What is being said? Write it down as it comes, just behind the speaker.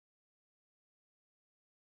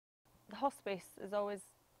hospice has always,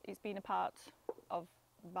 it's been a part of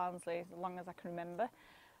Barnsley as long as I can remember.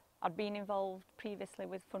 I'd been involved previously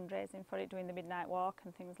with fundraising for it, doing the midnight walk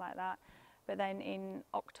and things like that. But then in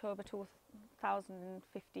October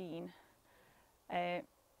 2015,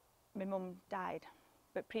 my mum died.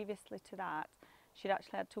 But previously to that, she'd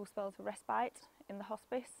actually had 2 spells of respite in the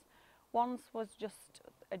hospice. Once was just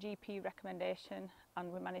a GP recommendation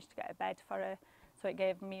and we managed to get a bed for her, so it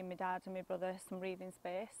gave me and my dad and my brother some breathing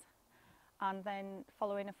space. And then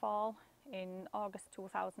following a fall in August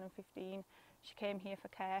 2015, she came here for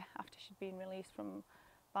care after she'd been released from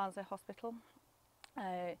Barnsley Hospital.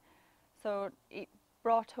 So it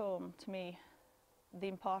brought home to me the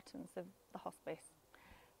importance of the hospice.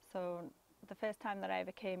 So the first time that I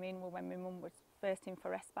ever came in was when my mum was first in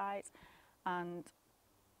for respite, and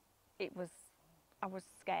I was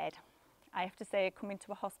scared. I have to say, coming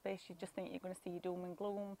to a hospice, you just think you're going to see doom and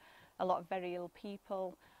gloom, a lot of very ill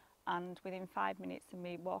people, and within 5 minutes of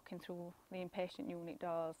me walking through the inpatient unit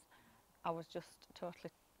doors, I was just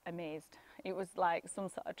totally amazed. It was like some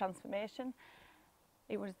sort of transformation.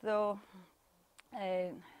 It was though,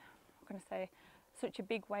 I'm going to say, such a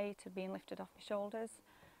big weight had been lifted off my shoulders.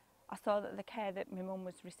 I saw that the care that my mum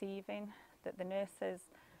was receiving, that the nurses,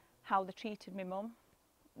 how they treated my mum,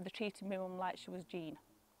 they treated my mum like she was Jean,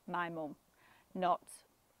 my mum, not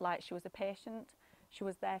like she was a patient. She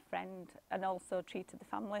was their friend, and also treated the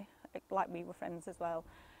family like we were friends as well.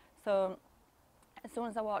 So as soon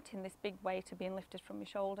as I walked in, this big weight had been lifted from my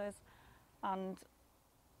shoulders, and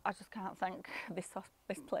I just can't thank this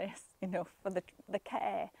place enough for the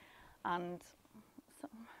care and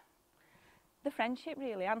the friendship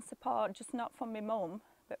really, and support, just not from my mum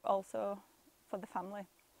but also for the family.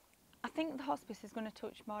 I think the hospice is going to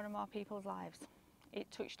touch more and more people's lives. It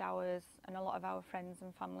touched ours, and a lot of our friends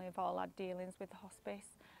and family have all had dealings with the hospice,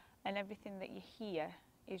 and everything that you hear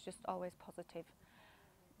is just always positive.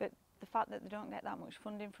 But the fact that they don't get that much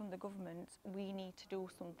funding from the government, we need to do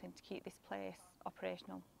something to keep this place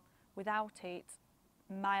operational. Without it,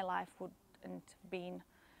 my life wouldn't have been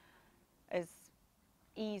as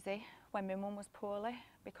easy when my mum was poorly,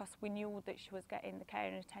 because we knew that she was getting the care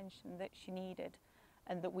and attention that she needed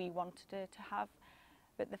and that we wanted her to have.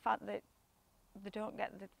 But the fact that they don't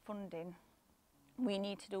get the funding, we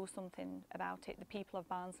need to do something about it. The people of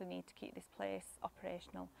Barnsley need to keep this place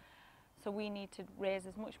operational. So we need to raise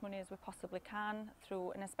as much money as we possibly can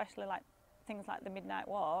through, and especially like things like the midnight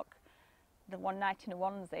walk, the one night in a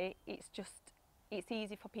onesie, it's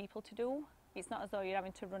easy for people to do. It's not as though you're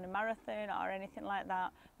having to run a marathon or anything like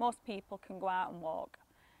that. Most people can go out and walk,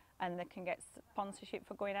 and they can get sponsorship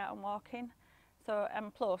for going out and walking. So,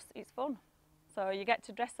 and plus it's fun. So you get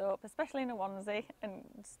to dress up, especially in a onesie, and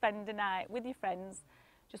spend a night with your friends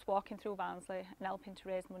just walking through Barnsley and helping to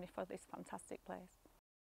raise money for this fantastic place.